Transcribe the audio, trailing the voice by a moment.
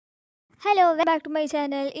Hello back to my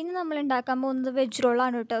channel. ഇന്ന് നമ്മൾ ഉണ്ടാക്കാൻ പോകുന്നത് വെജ്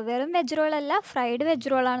റോളാണ് കേട്ടോ. വെറും വെജ് റോളല്ല, ഫ്രൈഡ് വെജ്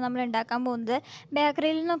റോളാണ് നമ്മൾ ഉണ്ടാക്കാൻ പോകുന്നത്.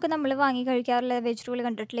 ബേക്കറിയിൽ നിന്നൊക്കെ നമ്മൾ വാങ്ങി കഴിക്കാറുള്ള വെജ് റോൾ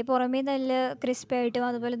കണ്ടിട്ടില്ലേ? പുറമേ നല്ല ക്രിസ്പി ആയിട്ടും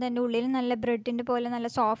അതുപോലെ തന്നെ ഉള്ളിൽ നല്ല ബ്രെഡിൻ്റെ പോലെ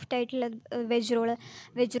നല്ല സോഫ്റ്റ് ആയിട്ടുള്ള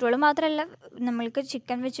വെജ് റോൾ മാത്രമല്ല, നമ്മൾക്ക്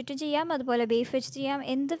ചിക്കൻ വെച്ചിട്ട് ചെയ്യാം, അതുപോലെ ബീഫ് വെച്ച് ചെയ്യാം,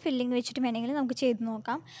 എന്ത് ഫില്ലിംഗ് വെച്ചിട്ട് വേണമെങ്കിലും നമുക്ക് ചെയ്ത്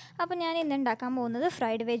നോക്കാം. അപ്പോൾ ഞാൻ ഇന്ന് ഉണ്ടാക്കാൻ പോകുന്നത്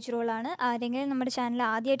ഫ്രൈഡ് വെജ് റോളാണ്. ആരെങ്കിലും നമ്മുടെ ചാനൽ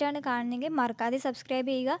ആദ്യമായിട്ടാണ് കാണുന്നതെങ്കിൽ മറക്കാതെ സബ്സ്ക്രൈബ്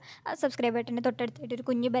ചെയ്യുക. ആ സബ്സ്ക്രൈബ് ബട്ടൻ്റെ തൊട്ടടുത്തായിട്ട് ഒരു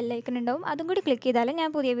കുഞ്ഞ് ബെല്ലൈക്കൺ ഉണ്ടാവും, അതും കൂടി ക്ലിക്ക് ചെയ്താലേ ഞാൻ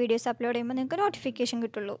പുതിയ വീഡിയോസ് അപ്ലോഡ് ചെയ്യുമ്പോൾ നിങ്ങൾക്ക് നോട്ടിഫിക്കേഷൻ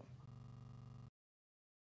കിട്ടുള്ളൂ.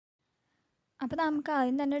 അപ്പോൾ നമുക്ക്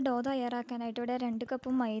ആദ്യം തന്നെ ഡോ തയ്യാറാക്കാനായിട്ട് ഇവിടെ 2 കപ്പ്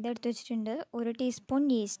മൈദ എടുത്ത് വെച്ചിട്ടുണ്ട്, 1 ടീസ്പൂൺ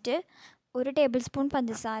ഈസ്റ്റ്, 1 ടേബിൾ സ്പൂൺ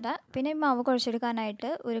പഞ്ചസാര, പിന്നെ മാവ് കുഴച്ചെടുക്കാനായിട്ട്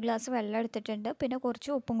 1 ഗ്ലാസ് വെള്ളം എടുത്തിട്ടുണ്ട്, പിന്നെ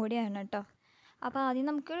കുറച്ച് ഉപ്പും കൂടിയാണ് കേട്ടോ. അപ്പോൾ ആദ്യം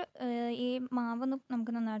നമുക്ക് ഈ മാവൊന്ന്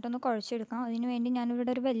നമുക്ക് നന്നായിട്ടൊന്ന് കുഴച്ചെടുക്കാം. അതിന് വേണ്ടി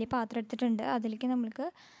ഞാനിവിടെ ഒരു വലിയ പാത്രം എടുത്തിട്ടുണ്ട്, അതിലേക്ക് നമുക്ക്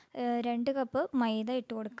 2 കപ്പ് മൈദ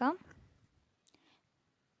ഇട്ട് കൊടുക്കാം.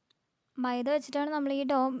 മൈദ വെച്ചിട്ടാണ് നമ്മൾ ഈ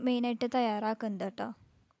ഡോ മെയിനായിട്ട് തയ്യാറാക്കുന്നത് കേട്ടോ.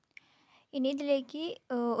 ഇനി ഇതിലേക്ക്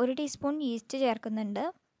 1 ടീസ്പൂൺ ഈസ്റ്റ് ചേർക്കുന്നുണ്ട്.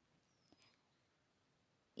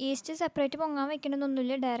 ഈസ്റ്റ് സെപ്പറേറ്റ് പൊങ്ങാൻ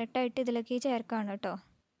വെക്കണമെന്നൊന്നുമില്ല, ഡയറക്റ്റായിട്ട് ഇതിലേക്ക് ചേർക്കുകയാണ് കേട്ടോ.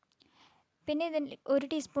 പിന്നെ ഇതിൽ 1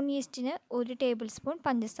 ടീസ്പൂൺ ഈസ്റ്റിന് 1 ടേബിൾ സ്പൂൺ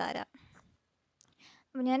പഞ്ചസാര.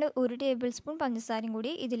 അപ്പോൾ ഞാൻ 1 ടേബിൾ സ്പൂൺ പഞ്ചസാരയും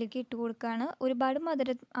കൂടി ഇതിലേക്ക് ഇട്ട് കൊടുക്കുകയാണ്. ഒരുപാട്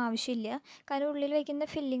മധുരം ആവശ്യമില്ല, കാരണം ഉള്ളിൽ വയ്ക്കുന്ന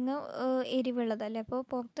ഫില്ലിങ് എരിവുള്ളതല്ലേ, അപ്പോൾ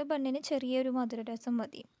പുറത്തെ ബണ്ണിന് ചെറിയൊരു മധുരരസം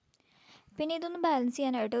മതി. പിന്നെ ഇതൊന്ന് ബാലൻസ്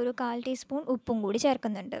ചെയ്യാനായിട്ട് 1/4 ടീസ്പൂൺ ഉപ്പും കൂടി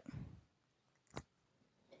ചേർക്കുന്നുണ്ട്.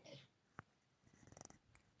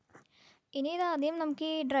 ഇനി ഇതാദ്യം നമുക്ക്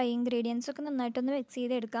ഈ ഡ്രൈ ഇൻഗ്രീഡിയൻസ് ഒക്കെ നന്നായിട്ടൊന്ന് മിക്സ്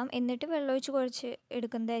ചെയ്തെടുക്കാം, എന്നിട്ട് വെള്ളമൊഴിച്ച് കുഴച്ച്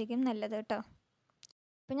എടുക്കുന്നതായിരിക്കും നല്ലത് കേട്ടോ.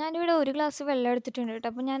 അപ്പോൾ ഞാനിവിടെ 1 ഗ്ലാസ് വെള്ളം എടുത്തിട്ടുണ്ട് കേട്ടോ.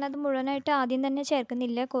 അപ്പോൾ ഞാനത് മുഴുവനായിട്ട് ആദ്യം തന്നെ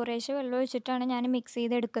ചേർക്കുന്നില്ല, കുറേശ്ശെ വെള്ളം ഒഴിച്ചിട്ടാണ് ഞാൻ മിക്സ്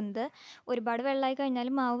ചെയ്തെടുക്കുന്നത്. ഒരുപാട് വെള്ളമായി കഴിഞ്ഞാൽ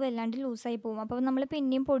മാവ് വല്ലാണ്ട് ലൂസായി പോകും, അപ്പോൾ നമ്മൾ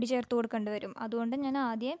പിന്നെയും പൊടി ചേർത്ത് കൊടുക്കേണ്ടി വരും. അതുകൊണ്ട് ഞാൻ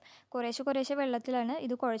ആദ്യം കുറേശ്ശെ വെള്ളത്തിലാണ്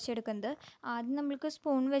ഇത് കുഴച്ചെടുക്കുന്നത്. ആദ്യം നമ്മൾക്ക്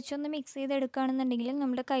സ്പൂൺ വെച്ചൊന്ന് മിക്സ് ചെയ്തെടുക്കുകയാണെന്നുണ്ടെങ്കിൽ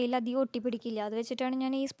നമ്മുടെ കയ്യിൽ അധികം ഒട്ടിപ്പിടിക്കില്ല, അത് വെച്ചിട്ടാണ്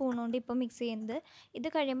ഞാൻ ഈ സ്പൂൺ കൊണ്ട് ഇപ്പോൾ മിക്സ് ചെയ്യുന്നത്. ഇത്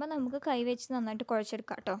കഴിയുമ്പോൾ നമുക്ക് കൈ വെച്ച് നന്നായിട്ട്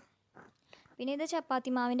കുഴച്ചെടുക്കാം കേട്ടോ. പിന്നെ ഇത് ചപ്പാത്തി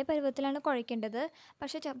മാവിൻ്റെ പരുവത്തിലാണ് കുഴയ്ക്കേണ്ടത്,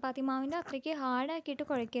 പക്ഷേ ചപ്പാത്തി മാവിൻ്റെ അത്രയ്ക്ക് ഹാർഡാക്കിയിട്ട്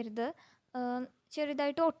കുഴയ്ക്കരുത്.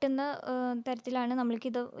 ചെറുതായിട്ട് ഒട്ടുന്ന തരത്തിലാണ്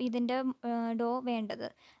ഇതിൻ്റെ ഡോ വേണ്ടത്.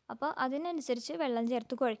 അപ്പോൾ അതിനനുസരിച്ച് വെള്ളം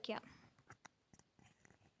ചേർത്ത് കുഴയ്ക്കുക.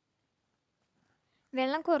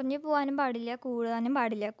 വെള്ളം കുറഞ്ഞു പോകാനും പാടില്ല, കൂടാനും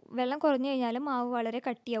പാടില്ല. വെള്ളം കുറഞ്ഞു കഴിഞ്ഞാൽ മാവ് വളരെ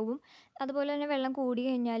കട്ടിയാവും, അതുപോലെ തന്നെ വെള്ളം കൂടി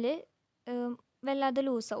കഴിഞ്ഞാൽ വല്ലാതെ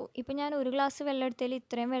ലൂസാവും. ഇപ്പം ഞാൻ 1 ഗ്ലാസ് വെള്ളം എടുത്തതിൽ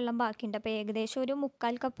ഇത്രയും വെള്ളം ബാക്കിയുണ്ട്, അപ്പോൾ ഏകദേശം ഒരു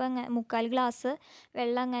 3/4 ഗ്ലാസ്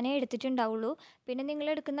വെള്ളം അങ്ങനെ എടുത്തിട്ടുണ്ടാവുള്ളൂ. പിന്നെ നിങ്ങൾ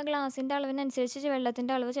എടുക്കുന്ന ഗ്ലാസിൻ്റെ അളവിനനുസരിച്ച്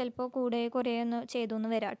വെള്ളത്തിൻ്റെ അളവ് ചിലപ്പോൾ കൂടെ കുറയൊന്ന് ചെയ്തൊന്ന്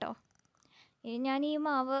വരാം കേട്ടോ. ഇനി ഞാൻ ഈ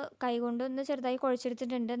മാവ് കൈകൊണ്ടൊന്ന് ചെറുതായി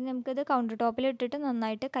കുഴച്ചെടുത്തിട്ടുണ്ട്. നമുക്കിത് കൗണ്ടർ ടോപ്പിൽ ഇട്ടിട്ട്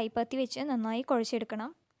നന്നായിട്ട് കൈപ്പത്തി വെച്ച് നന്നായി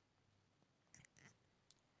കുഴച്ചെടുക്കണം.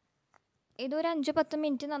 ഇതൊരു 5-10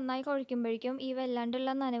 മിനിറ്റ് നന്നായി കുഴയ്ക്കുമ്പോഴേക്കും ഈ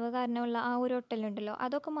വല്ലാണ്ടുള്ള നനവ് കാരണമുള്ള ആ ഒരു ഒട്ടലുണ്ടല്ലോ,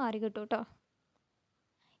 അതൊക്കെ മാറി കിട്ടും കേട്ടോ.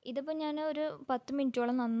 ഇതിപ്പോൾ ഞാൻ ഒരു 10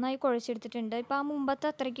 മിനിറ്റോളം നന്നായി കുഴച്ചെടുത്തിട്ടുണ്ട്. ഇപ്പോൾ ആ മുമ്പത്തെ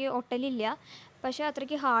അത്രയ്ക്ക് ഒട്ടലില്ല, പക്ഷേ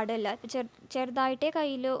അത്രയ്ക്ക് ഹാർഡല്ല. ചെറുതായിട്ടേ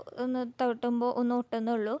കയ്യിൽ ഒന്ന് തൊട്ടുമ്പോൾ ഒന്ന്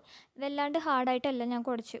ഒട്ടുന്നുള്ളൂ, വല്ലാണ്ട് ഹാർഡായിട്ടല്ല ഞാൻ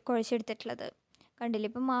കുഴച്ചെടുത്തിട്ടുള്ളത്. കണ്ടില്ലേ,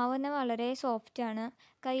 ഇപ്പം മാവ് തന്നെ വളരെ സോഫ്റ്റാണ്.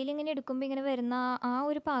 കയ്യിലിങ്ങനെ എടുക്കുമ്പോൾ ഇങ്ങനെ വരുന്ന ആ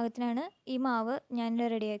ഒരു പാകത്തിനാണ് ഈ മാവ് ഞാൻ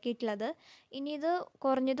റെഡിയാക്കിയിട്ടുള്ളത്. ഇനി ഇത്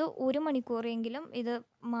കുറഞ്ഞത് 1 മണിക്കൂറെങ്കിലും ഇത്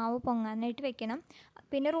മാവ് പൊങ്ങാനായിട്ട് വെക്കണം.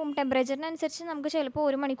 പിന്നെ റൂം ടെമ്പറേച്ചറിനനുസരിച്ച് നമുക്ക് ചിലപ്പോൾ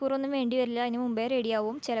 1 മണിക്കൂറൊന്നും വേണ്ടി വരില്ല, അതിന് മുമ്പേ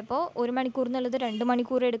റെഡിയാവും. ചിലപ്പോൾ 1 മണിക്കൂർ എന്നുള്ളത് 2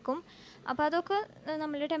 മണിക്കൂർ എടുക്കും. അപ്പോൾ അതൊക്കെ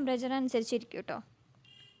നമ്മുടെ ടെമ്പറേച്ചറിനനുസരിച്ചിരിക്കും കേട്ടോ.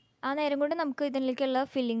 ആ നേരം കൊണ്ട് നമുക്ക് ഇതിലേക്കുള്ള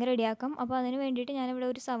ഫില്ലിങ് റെഡിയാക്കാം. അപ്പോൾ അതിന് വേണ്ടിയിട്ട് ഞാനിവിടെ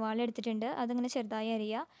ഒരു സവാള എടുത്തിട്ടുണ്ട്, അതിങ്ങനെ ചെറുതായി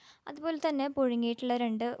അരിയുക. അതുപോലെ തന്നെ പുഴുങ്ങിയിട്ടുള്ള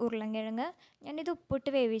 2 ഉരുളൻകിഴങ്ങ്, ഞാനിത് ഉപ്പിട്ട്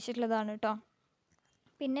വേവിച്ചിട്ടുള്ളതാണ് കേട്ടോ.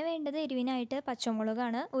 പിന്നെ വേണ്ടത് എരിവിനായിട്ട്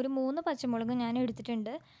പച്ചമുളകാണ്, ഒരു 3 പച്ചമുളക് ഞാൻ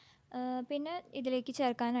എടുത്തിട്ടുണ്ട്. പിന്നെ ഇതിലേക്ക്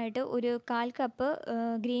ചേർക്കാനായിട്ട് 1/4 കപ്പ്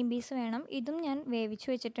ഗ്രീൻ പീസ് വേണം, ഇതും ഞാൻ വേവിച്ച്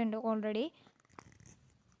വെച്ചിട്ടുണ്ട് ഓൾറെഡി.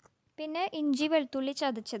 പിന്നെ ഇഞ്ചി വെളുത്തുള്ളി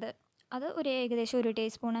ചതച്ചത്, അത് ഏകദേശം 1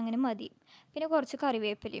 ടീസ്പൂൺ അങ്ങനെ മതി. പിന്നെ കുറച്ച്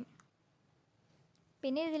കറിവേപ്പിലയും.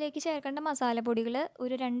 പിന്നെ ഇതിലേക്ക് ചേർക്കേണ്ട മസാലപ്പൊടികൾ: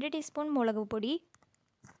 2 ടീസ്പൂൺ മുളക് പൊടി,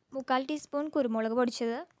 3/4 ടീസ്പൂൺ കുരുമുളക്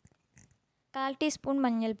പൊടിച്ചത്, 1/4 ടീസ്പൂൺ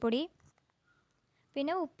മഞ്ഞൾപ്പൊടി,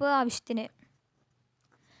 പിന്നെ ഉപ്പ് ആവശ്യത്തിന്.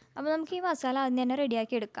 അപ്പോൾ നമുക്ക് ഈ മസാല ആദ്യം തന്നെ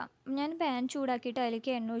റെഡിയാക്കി എടുക്കാം. ഞാൻ പാൻ ചൂടാക്കിയിട്ട്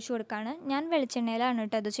അതിലേക്ക് എണ്ണ ഒഴിച്ച് കൊടുക്കുകയാണ്. ഞാൻ വെളിച്ചെണ്ണയിലാണ്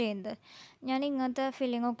കേട്ടോ അത് ചെയ്യുന്നത്. ഞാൻ ഇങ്ങനത്തെ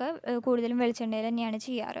ഫില്ലിങ്ങൊക്കെ കൂടുതലും വെളിച്ചെണ്ണയിൽ തന്നെയാണ്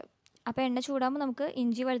ചെയ്യാറ്. അപ്പോൾ എണ്ണ ചൂടാകുമ്പോൾ നമുക്ക്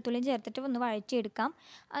ഇഞ്ചി വെളുത്തുള്ളിയും ചേർത്തിട്ട് ഒന്ന് വഴറ്റിയെടുക്കാം.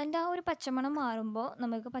 അതിൻ്റെ ആ ഒരു പച്ചമണം മാറുമ്പോൾ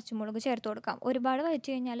നമുക്ക് പച്ചമുളക് ചേർത്ത് കൊടുക്കാം. ഒരുപാട് വഴറ്റി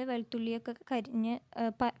കഴിഞ്ഞാൽ വെളുത്തുള്ളിയൊക്കെ കരിഞ്ഞ്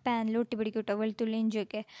പാനിൽ ഒട്ടിപ്പിടിക്കും കേട്ടോ, വെളുത്തുള്ളി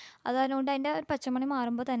ഇഞ്ചിയൊക്കെ. അതുകൊണ്ട് അതിൻ്റെ പച്ചമണം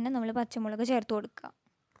മാറുമ്പോൾ തന്നെ നമ്മൾ പച്ചമുളക് ചേർത്ത് കൊടുക്കുക.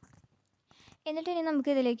 എന്നിട്ട് ഇനി നമുക്ക്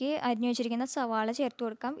ഇതിലേക്ക് അരിഞ്ഞു വെച്ചിരിക്കുന്ന സവാള ചേർത്ത്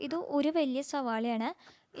കൊടുക്കാം. ഇത് ഒരു വലിയ സവാളയാണ്,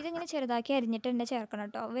 ഇതിങ്ങനെ ചെറുതാക്കി അരിഞ്ഞിട്ട് തന്നെ ചേർക്കണം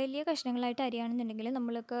കേട്ടോ. വലിയ കഷ്ണങ്ങളായിട്ട് അരിയാണെന്നുണ്ടെങ്കിൽ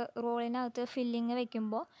നമ്മൾക്ക് റോളിനകത്ത് ഫില്ലിങ്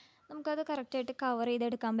വെക്കുമ്പോൾ നമുക്കത് കറക്റ്റായിട്ട് കവർ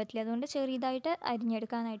ചെയ്തെടുക്കാൻ പറ്റില്ല. അതുകൊണ്ട് ചെറിയതായിട്ട്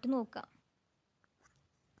അരിഞ്ഞെടുക്കാനായിട്ട് നോക്കുക.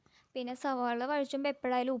 പിന്നെ സവാള വഴറ്റുമ്പോൾ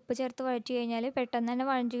എപ്പോഴായാലും ഉപ്പ് ചേർത്ത് വഴറ്റി കഴിഞ്ഞാൽ പെട്ടെന്ന് തന്നെ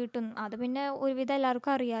വഴഞ്ഞ് കിട്ടും. അത് പിന്നെ ഒരുവിധം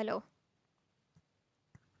എല്ലാവർക്കും അറിയാമല്ലോ.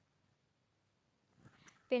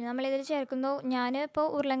 പിന്നെ നമ്മളിതിൽ ചേർക്കുന്നു, ഞാനിപ്പോൾ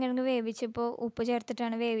ഉരുളൻകിഴങ്ങ് വേവിച്ചപ്പോൾ ഉപ്പ്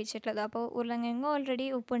ചേർത്തിട്ടാണ് വേവിച്ചിട്ടുള്ളത്. അപ്പോൾ ഉരുളൻകിഴങ്ങ് ഓൾറെഡി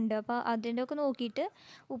ഉപ്പുണ്ട്, അപ്പോൾ അതിൻ്റെ ഒക്കെ നോക്കിയിട്ട്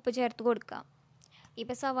ഉപ്പ് ചേർത്ത് കൊടുക്കാം.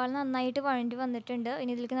 ഇപ്പോൾ സവാള നന്നായിട്ട് വഴണ്ടി വന്നിട്ടുണ്ട്.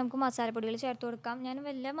 ഇനി ഇതിലേക്ക് നമുക്ക് മസാലപ്പൊടികൾ ചേർത്ത് കൊടുക്കാം. ഞാൻ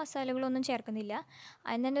വലിയ മസാലകളൊന്നും ചേർക്കുന്നില്ല.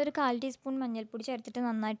 അതിന് തന്നെ ഒരു 1/4 ടീസ്പൂൺ മഞ്ഞൾപ്പൊടി ചേർത്തിട്ട്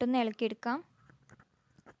നന്നായിട്ടൊന്ന് ഇളക്കിയെടുക്കാം.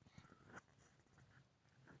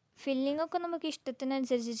 ഫില്ലിംഗ് ഒക്കെ നമുക്ക്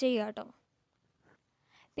ഇഷ്ടത്തിനനുസരിച്ച് ചെയ്യാം കേട്ടോ.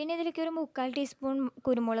 പിന്നെ ഇതിലേക്ക് ഒരു 3/4 ടീസ്പൂൺ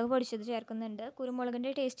കുരുമുളക് പൊടിച്ചത് ചേർക്കുന്നുണ്ട്.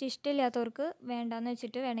 കുരുമുളകിൻ്റെ ടേസ്റ്റ് ഇഷ്ടമില്ലാത്തവർക്ക് വേണ്ടാന്ന്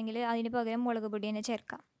വെച്ചിട്ട് വേണമെങ്കിൽ അതിന് പകരം മുളക് പൊടി തന്നെ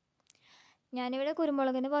ചേർക്കാം. ഞാനിവിടെ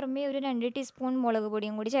കുരുമുളകിന് പുറമേ ഒരു 2 ടീസ്പൂൺ മുളക്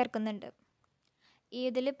പൊടിയും കൂടി ചേർക്കുന്നുണ്ട്.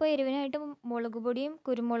 ഇതിലിപ്പോൾ എരിവിനായിട്ട് മുളക് പൊടിയും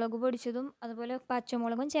കുരുമുളക് പൊടിച്ചതും അതുപോലെ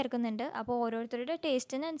പച്ചമുളകും ചേർക്കുന്നുണ്ട്. അപ്പോൾ ഓരോരുത്തരുടെ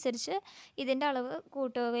ടേസ്റ്റിനനുസരിച്ച് ഇതിൻ്റെ അളവ്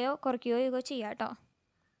കൂട്ടുകയോ കുറയ്ക്കുകയോ ചെയ്യാം കേട്ടോ.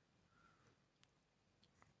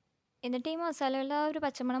 എന്നിട്ട് ഈ മസാലകളുടെ ആ ഒരു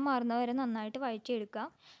പച്ചമണം മാറുന്നവരെ നന്നായിട്ട് വഴറ്റിയെടുക്കാം.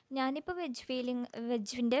 ഞാനിപ്പോൾ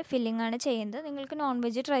വെജിൻ്റെ ഫില്ലിംഗാണ് ചെയ്യുന്നത്. നിങ്ങൾക്ക് നോൺ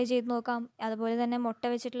വെജ് ട്രൈ ചെയ്ത് നോക്കാം. അതുപോലെ തന്നെ മുട്ട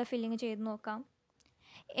വെച്ചിട്ടുള്ള ഫില്ലിംഗ് ചെയ്ത് നോക്കാം.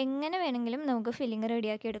 എങ്ങനെ വേണമെങ്കിലും നമുക്ക് ഫില്ലിംഗ്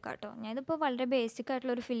റെഡിയാക്കി എടുക്കാം കേട്ടോ. ഞാനിതിപ്പോൾ വളരെ ബേസിക്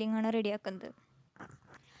ആയിട്ടുള്ളൊരു ഫില്ലിംഗാണ് റെഡിയാക്കുന്നത്.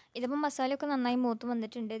 ഇതിപ്പോൾ മസാലയൊക്കെ നന്നായി മൂത്ത്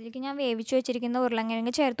വന്നിട്ടുണ്ട്. ഇതിലേക്ക് ഞാൻ വേവിച്ച് വെച്ചിരിക്കുന്ന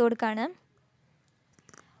ഉരുളൻകിഴങ്ങ് ചേർത്ത് കൊടുക്കുകയാണ്.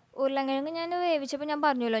 ഉരുളൻകിഴങ്ങ് ഞാൻ വേവിച്ചപ്പോൾ ഞാൻ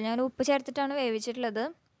പറഞ്ഞല്ലോ, ഞാൻ ഉപ്പ് ചേർത്തിട്ടാണ് വേവിച്ചിട്ടുള്ളത്.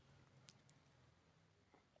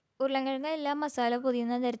 ഉരുളൻകിഴങ്ങ് എല്ലാം മസാല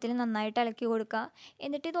പൊതിയുന്ന തരത്തിൽ നന്നായിട്ട് ഇളക്കി കൊടുക്കുക.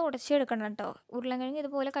 എന്നിട്ട് ഇത് ഉടച്ചെടുക്കണം കേട്ടോ. ഉരുളൻകിഴങ്ങ്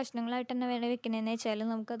ഇതുപോലെ കഷ്ണങ്ങളായിട്ട് തന്നെ വേണം വെക്കണമെന്ന് വെച്ചാൽ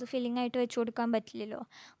നമുക്കത് ഫില്ലിംഗ് ആയിട്ട് വെച്ച് കൊടുക്കാൻ പറ്റില്ലല്ലോ.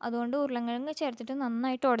 അതുകൊണ്ട് ഉരുളൻകിഴങ്ങ് ചേർത്തിട്ട്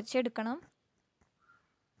നന്നായിട്ട് ഉടച്ചെടുക്കണം.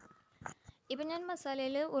 ഇപ്പം ഞാൻ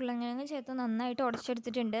മസാലയിൽ ഉരുളൻകിഴങ്ങ് ചേർത്ത് നന്നായിട്ട്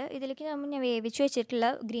ഉടച്ചെടുത്തിട്ടുണ്ട്. ഇതിലേക്ക് ഞാൻ വേവിച്ച് വെച്ചിട്ടുള്ള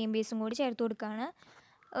ഗ്രീൻ പീസും കൂടി ചേർത്ത് കൊടുക്കുകയാണ്.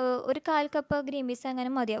 ഒരു 1/4 കപ്പ് ഗ്രീൻ പീസ്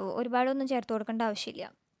അങ്ങനെ മതിയാവും. ഒരുപാടൊന്നും ചേർത്ത് കൊടുക്കേണ്ട ആവശ്യമില്ല.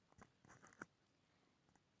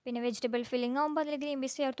 പിന്നെ വെജിറ്റബിൾ ഫില്ലിംഗ് ആകുമ്പോൾ അതിൽ ഗ്രീൻ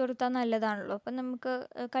പീസ് ചേർത്ത് കൊടുത്താൽ നല്ലതാണല്ലോ. അപ്പം നമുക്ക്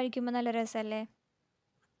കഴിക്കുമ്പോൾ നല്ല രസമല്ലേ.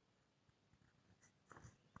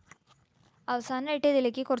 അവസാനമായിട്ട്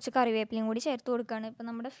ഇതിലേക്ക് കുറച്ച് കറിവേപ്പിലയും കൂടി ചേർത്ത് കൊടുക്കുകയാണ്. ഇപ്പം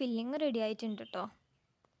നമ്മുടെ ഫില്ലിംഗ് റെഡി ആയിട്ടുണ്ട് കേട്ടോ.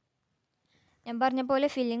 ഞാൻ പറഞ്ഞ പോലെ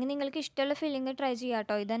ഫില്ലിംഗ് നിങ്ങൾക്ക് ഇഷ്ടമുള്ള ഫില്ലിംഗ് ട്രൈ ചെയ്യാം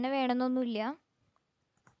കേട്ടോ. ഇതന്നെ വേണമെന്നൊന്നുമില്ല.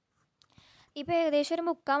 ഇപ്പോൾ ഏകദേശം ഒരു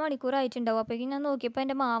 3/4 മണിക്കൂർ ആയിട്ടുണ്ടാവും. അപ്പോഴേക്കും ഞാൻ നോക്കിയപ്പോൾ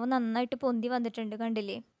എൻ്റെ മാവ് നന്നായിട്ട് പൊന്തി വന്നിട്ടുണ്ട്.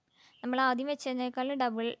 കണ്ടില്ലേ, നമ്മൾ ആദ്യം വെച്ചതിനേക്കാളും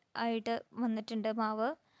ഡബിൾ ആയിട്ട് വന്നിട്ടുണ്ട് മാവ്.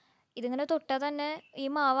 ഇതിങ്ങനെ തൊട്ടാൽ തന്നെ ഈ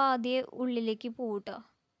മാവ് ആദ്യം ഉള്ളിലേക്ക് പോകും കേട്ടോ.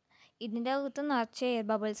 ഇതിൻ്റെ അകത്ത് നിറച്ച് എയർ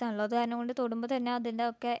ബബിൾസ് ആണല്ലോ. അത് കാരണം കൊണ്ട് തൊടുമ്പോൾ തന്നെ അതിൻ്റെ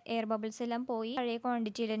ഒക്കെ എയർ ബബിൾസ് എല്ലാം പോയി പഴയ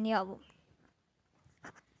ക്വാണ്ടിറ്റിയിൽ തന്നെയാവും.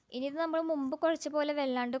 ഇനി ഇത് നമ്മൾ മുമ്പ് കുഴച്ച പോലെ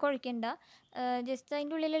വെള്ളാണ്ട് കുഴയ്ക്കേണ്ട. ജസ്റ്റ്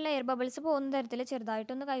അതിൻ്റെ ഉള്ളിലുള്ള എയർ ബബിൾസ് പോകുന്ന തരത്തിൽ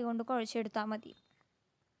ചെറുതായിട്ടൊന്ന് കൈകൊണ്ട് കുഴച്ചെടുത്താൽ മതി.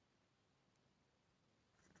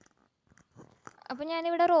 അപ്പോൾ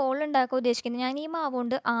ഞാനിവിടെ റോൾ ഉണ്ടാക്കാൻ ഉദ്ദേശിക്കുന്നത്, ഞാൻ ഈ മാവ്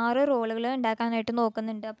കൊണ്ട് 6 റോളുകൾ ഉണ്ടാക്കാനായിട്ട്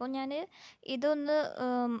നോക്കുന്നുണ്ട്. അപ്പോൾ ഞാൻ ഇതൊന്ന്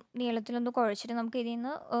നീളത്തിലൊന്ന് കുഴച്ചിട്ട് നമുക്ക് ഇതിൽ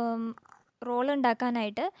നിന്ന് റോൾ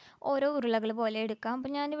ഉണ്ടാക്കാനായിട്ട് ഓരോ ഉരുളകൾ പോലെ എടുക്കാം.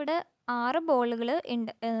 അപ്പോൾ ഞാനിവിടെ 6 ബോളുകൾ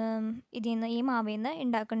ഇതിൽ നിന്ന് ഈ മാവിൽ നിന്ന്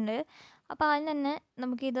ഉണ്ടാക്കുന്നുണ്ട്. അപ്പോൾ അതിന് തന്നെ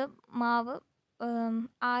നമുക്കിത് മാവ്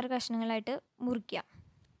 6 കഷ്ണങ്ങളായിട്ട് മുറിക്കാം.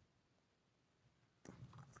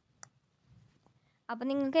 അപ്പോൾ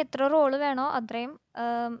നിങ്ങൾക്ക് എത്ര റോള് വേണോ അത്രയും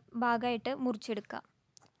ഭാഗമായിട്ട് മുറിച്ചെടുക്കുക.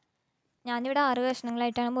 ഞാനിവിടെ 6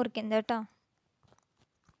 കഷ്ണങ്ങളായിട്ടാണ് മുറിക്കുന്നത് കേട്ടോ.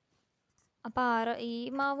 അപ്പോൾ ഈ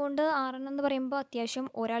മാവ് കൊണ്ട് 6 എന്ന് പറയുമ്പോൾ അത്യാവശ്യം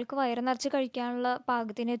ഒരാൾക്ക് വയറ് നിറച്ച് കഴിക്കാനുള്ള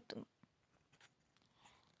പാകത്തിന് എത്തും.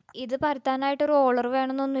 ഇത് പരത്താനായിട്ട് റോളർ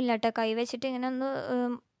വേണമെന്നൊന്നുമില്ല കേട്ടോ. കൈ വെച്ചിട്ട് ഇങ്ങനെ ഒന്ന്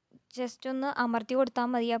ജസ്റ്റ് ഒന്ന് അമർത്തി കൊടുത്താൽ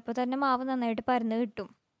മതി. അപ്പോൾ തന്നെ മാവ് നന്നായിട്ട് പരന്ന് കിട്ടും.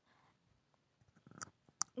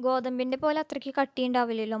 ഗോതമ്പിൻ്റെ പോലെ അത്രയ്ക്ക് കട്ടി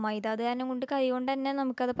ഉണ്ടാവില്ലല്ലോ മൈദ. അത് കാരണം കൊണ്ട് കൈ കൊണ്ട് തന്നെ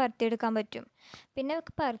നമുക്കത് പരത്തിയെടുക്കാൻ പറ്റും. പിന്നെ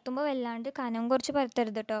പരത്തുമ്പോൾ വല്ലാണ്ട് കനം കുറച്ച്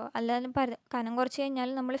പരത്തരുത് കേട്ടോ. അല്ലാതെ കനം കുറച്ച് കഴിഞ്ഞാൽ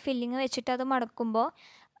നമ്മൾ ഫില്ലിങ് വെച്ചിട്ട് അത്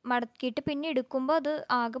മടക്കിയിട്ട് പിന്നെ എടുക്കുമ്പോൾ അത്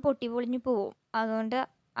ആകെ പൊട്ടി പൊളിഞ്ഞ് പോവും. അതുകൊണ്ട്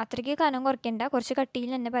അത്രയ്ക്ക് കനം കുറയ്ക്കേണ്ട, കുറച്ച്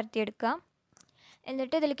കട്ടിയിൽ തന്നെ പരത്തിയെടുക്കാം.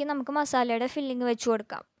 എന്നിട്ട് ഇതിലേക്ക് നമുക്ക് മസാലയുടെ ഫില്ലിങ് വെച്ച്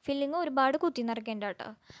കൊടുക്കാം. ഫില്ലിങ് ഒരുപാട് കുത്തി നിറയ്ക്കേണ്ട കേട്ടോ.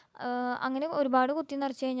 അങ്ങനെ ഒരുപാട് കുത്തി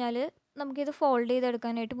നിറച്ച് കഴിഞ്ഞാൽ നമുക്കിത് ഫോൾഡ്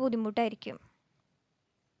ചെയ്തെടുക്കാനായിട്ട് ബുദ്ധിമുട്ടായിരിക്കും.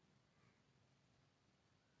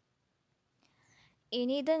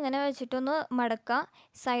 ഇനി ഇത് ഇങ്ങനെ വെച്ചിട്ടൊന്ന് മടക്കുക.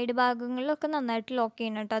 സൈഡ് ഭാഗങ്ങളിലൊക്കെ നന്നായിട്ട് ലോക്ക്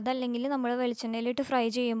ചെയ്യണം കേട്ടോ. അതല്ലെങ്കിൽ നമ്മൾ വെളിച്ചെണ്ണയിലിട്ട് ഫ്രൈ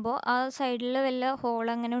ചെയ്യുമ്പോൾ ആ സൈഡിൽ വല്ല ഹോൾ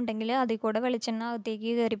അങ്ങനെ ഉണ്ടെങ്കിൽ അതിൽ കൂടെ വെളിച്ചെണ്ണ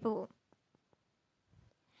അകത്തേക്ക് കയറിപ്പോവും.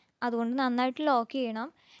 അതുകൊണ്ട് നന്നായിട്ട് ലോക്ക് ചെയ്യണം.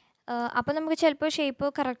 അപ്പോൾ നമുക്ക് ചിലപ്പോൾ ഷേപ്പ്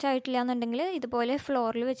കറക്റ്റ് ആയിട്ടില്ല എന്നുണ്ടെങ്കിൽ ഇതുപോലെ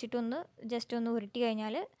ഫ്ലോറിൽ വെച്ചിട്ടൊന്ന് ജസ്റ്റ് ഒന്ന് ഉരുട്ടി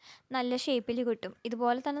കഴിഞ്ഞാൽ നല്ല ഷേപ്പിൽ കിട്ടും.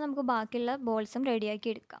 ഇതുപോലെ തന്നെ നമുക്ക് ബാക്കിയുള്ള ബോൾസും റെഡിയാക്കി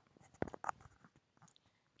എടുക്കാം.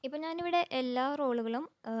 ഇപ്പം ഞാനിവിടെ എല്ലാ റോളുകളും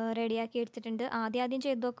റെഡിയാക്കി എടുത്തിട്ടുണ്ട്. ആദ്യം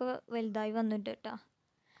ചെയ്തതൊക്കെ വലുതായി വന്നിട്ട് കേട്ടോ.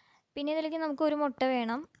 പിന്നെ ഇതിലേക്ക് നമുക്ക് ഒരു മുട്ട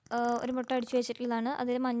വേണം. ഒരു മുട്ട അടിച്ച് വെച്ചിട്ടുള്ളതാണ്.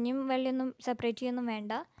 അതിൽ മഞ്ഞയും വെള്ളയൊന്നും സെപ്പറേറ്റ് ചെയ്യൊന്നും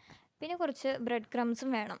വേണ്ട. പിന്നെ കുറച്ച് ബ്രെഡ് ക്രംസും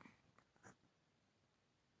വേണം.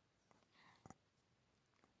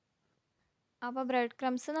 അപ്പോൾ ബ്രെഡ്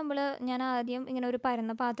ക്രംസ് ഞാൻ ആദ്യം ഇങ്ങനെ ഒരു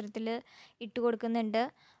പരന്ന പാത്രത്തിൽ ഇട്ട് കൊടുക്കുന്നുണ്ട്.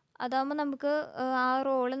 അതാകുമ്പോൾ നമുക്ക് ആ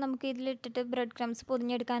റോള് നമുക്ക് ഇതിലിട്ടിട്ട് ബ്രെഡ് ക്രംസ്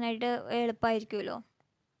പൊതിഞ്ഞെടുക്കാനായിട്ട് എളുപ്പമായിരിക്കുമല്ലോ.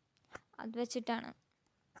 അത് വെച്ചിട്ടാണ്.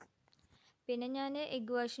 പിന്നെ ഞാൻ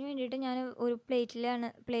എഗ്ഗ് വാഷിന് വേണ്ടിയിട്ട് ഞാൻ ഒരു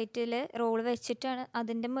പ്ലേറ്റിൽ റോൾ വെച്ചിട്ടാണ്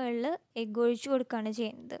അതിൻ്റെ മുകളിൽ എഗ്ഗ് ഒഴിച്ച് കൊടുക്കുകയാണ്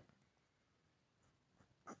ചെയ്യുന്നത്.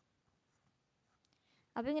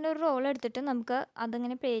 അപ്പോൾ ഇങ്ങനെ ഒരു റോൾ എടുത്തിട്ട് നമുക്ക്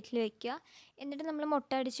അതിങ്ങനെ പ്ലേറ്റിൽ വെക്കുക. എന്നിട്ട് നമ്മൾ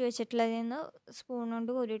മുട്ട അടിച്ച് വെച്ചിട്ടുള്ളതിൽ നിന്ന് സ്പൂൺ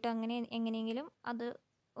കൊണ്ട് കോരിയിട്ട് അങ്ങനെ എങ്ങനെയെങ്കിലും അത്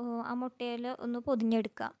ആ മുട്ടയിൽ ഒന്ന്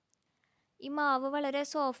പൊതിഞ്ഞെടുക്കുക. ഈ മാവ് വളരെ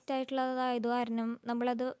സോഫ്റ്റ് ആയിട്ടുള്ളതായത് കാരണം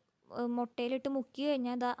നമ്മളത് മുട്ടയിലിട്ട് മുക്കി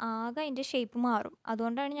കഴിഞ്ഞാൽ അത് ആകെ അതിൻ്റെ ഷേപ്പ് മാറും.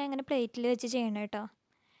 അതുകൊണ്ടാണ് ഞാൻ ഇങ്ങനെ പ്ലേറ്റിൽ വെച്ച് ചെയ്യണത് കേട്ടോ.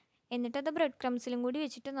 എന്നിട്ടത് ബ്രെഡ് ക്രംസിലും കൂടി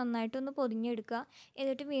വെച്ചിട്ട് നന്നായിട്ടൊന്ന് പൊതിഞ്ഞെടുക്കുക.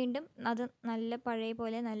 എന്നിട്ട് വീണ്ടും അത് നല്ല പഴയ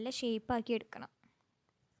പോലെ നല്ല ഷേപ്പാക്കി എടുക്കണം.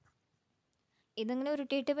 ഇതിങ്ങനെ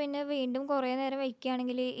ഉരുട്ടിയിട്ട് പിന്നെ വീണ്ടും കുറേ നേരം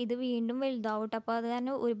വയ്ക്കുകയാണെങ്കിൽ ഇത് വീണ്ടും വലുതാവും കേട്ടോ. അപ്പോൾ അത്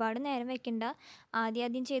കാരണം ഒരുപാട് നേരം വെക്കണ്ട.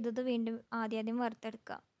 ആദ്യം ചെയ്തത് വീണ്ടും ആദ്യം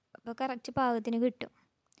വറുത്തെടുക്കുക. അപ്പോൾ കറക്റ്റ് പാകത്തിന് കിട്ടും.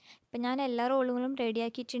 ഇപ്പം ഞാൻ എല്ലാ റോളുകളും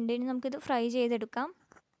റെഡിയാക്കിയിട്ടുണ്ട്. ഇനി നമുക്കിത് ഫ്രൈ ചെയ്തെടുക്കാം.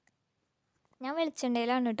 ഞാൻ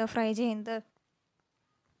വെളിച്ചെണ്ണയിലാണ് കേട്ടോ ഫ്രൈ ചെയ്യുന്നത്.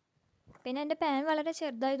 പിന്നെ എൻ്റെ പാൻ വളരെ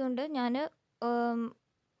ചെറുതായതുകൊണ്ട് ഞാൻ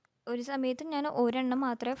ഒരു സമയത്ത് ഞാൻ ഒരെണ്ണം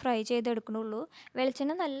മാത്രമേ ഫ്രൈ ചെയ്തെടുക്കണുള്ളൂ.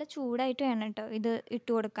 വെളിച്ചെണ്ണ നല്ല ചൂടായിട്ട് വേണം കേട്ടോ ഇത് ഇട്ട്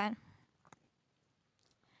കൊടുക്കാൻ.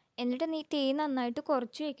 എന്നിട്ട് തീ നന്നായിട്ട്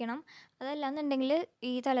കുറച്ച് വയ്ക്കണം. അതല്ലാന്നുണ്ടെങ്കിൽ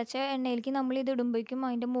ഈ തിളച്ച എണ്ണയിലേക്ക് നമ്മളിത് ഇടുമ്പോഴേക്കും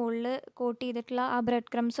അതിൻ്റെ മുകളിൽ കോട്ട് ചെയ്തിട്ടുള്ള ആ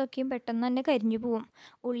ബ്രെഡ് ക്രംസൊക്കെയും പെട്ടെന്ന് തന്നെ കരിഞ്ഞു പോവും.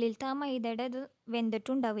 ഉള്ളിലത്തെ ആ മൈദയുടെ ഇത്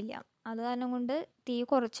വെന്തിട്ടുണ്ടാവില്ല. അത് കാരണം കൊണ്ട് തീ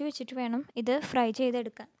കുറച്ച് വെച്ചിട്ട് വേണം ഇത് ഫ്രൈ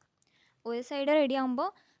ചെയ്തെടുക്കാൻ. ഒരു സൈഡ് റെഡി ആകുമ്പോൾ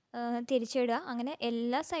തിരിച്ചിടുക. അങ്ങനെ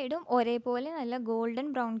എല്ലാ സൈഡും ഒരേപോലെ നല്ല ഗോൾഡൻ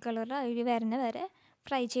ബ്രൗൺ കളർ ആയി വരുന്ന വരെ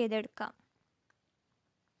ഫ്രൈ ചെയ്തെടുക്കാം.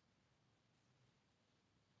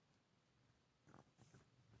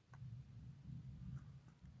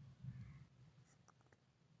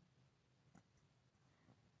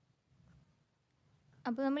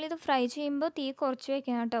 അപ്പോൾ നമ്മളിത് ഫ്രൈ ചെയ്യുമ്പോൾ തീ കുറച്ച്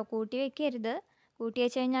വെക്കണം കേട്ടോ. കൂട്ടി വെക്കരുത്. കൂട്ടി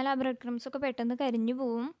വെച്ച് കഴിഞ്ഞാൽ ആ ബ്രെഡ് ക്രംസൊക്കെ പെട്ടെന്ന് കരിഞ്ഞു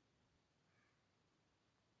പോവും.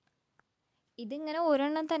 ഇതിങ്ങനെ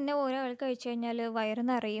ഒരെണ്ണം തന്നെ ഒരാൾ കഴിച്ചു കഴിഞ്ഞാൽ വയറ്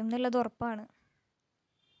നിറയും എന്നുള്ളത് ഉറപ്പാണ്.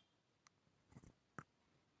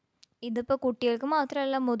 ഇതിപ്പോൾ കുട്ടികൾക്ക്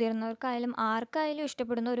മാത്രമല്ല മുതിർന്നവർക്കായാലും ആർക്കായാലും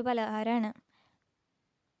ഇഷ്ടപ്പെടുന്ന ഒരു പലഹാരമാണ്.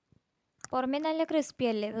 പുറമേ നല്ല ക്രിസ്പി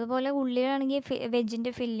അല്ലേ. അതുപോലെ ഉള്ളിലാണെങ്കിൽ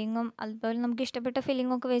വെജിൻ്റെ ഫില്ലിങ്ങും അതുപോലെ നമുക്ക് ഇഷ്ടപ്പെട്ട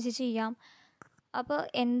ഫില്ലിങ്ങൊക്കെ വെച്ച് ചെയ്യാം. അപ്പോൾ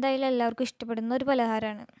എന്തായാലും എല്ലാവർക്കും ഇഷ്ടപ്പെടുന്ന ഒരു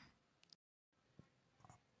പലഹാരമാണ്.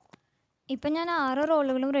 ഇപ്പം ഞാൻ 6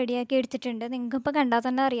 റോളുകളും റെഡിയാക്കി എടുത്തിട്ടുണ്ട്. നിങ്ങൾക്കിപ്പോൾ കണ്ടാൽ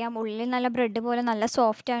തന്നെ അറിയാം ഉള്ളിൽ നല്ല ബ്രെഡ് പോലെ നല്ല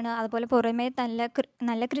സോഫ്റ്റാണ്. അതുപോലെ പുറമേ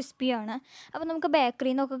നല്ല ക്രിസ്പിയാണ്. അപ്പോൾ നമുക്ക്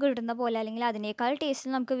ബേക്കറിയിൽ നിന്നൊക്കെ കിട്ടുന്ന പോലെ അല്ലെങ്കിൽ അതിനേക്കാൾ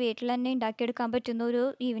ടേസ്റ്റിൽ നമുക്ക് വീട്ടിൽ തന്നെ ഉണ്ടാക്കിയെടുക്കാൻ പറ്റുന്ന ഒരു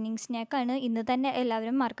ഈവനിങ് സ്നാക്കാണ്. ഇന്ന് തന്നെ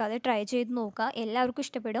എല്ലാവരും മറക്കാതെ ട്രൈ ചെയ്ത് നോക്കുക. എല്ലാവർക്കും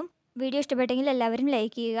ഇഷ്ടപ്പെടും. വീഡിയോ ഇഷ്ടപ്പെട്ടെങ്കിൽ എല്ലാവരും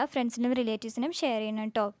ലൈക്ക് ചെയ്യുക. ഫ്രണ്ട്സിനും റിലേറ്റീവ്സിനും ഷെയർ ചെയ്യണം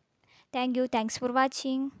കേട്ടോ. Thanks for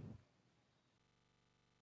watching.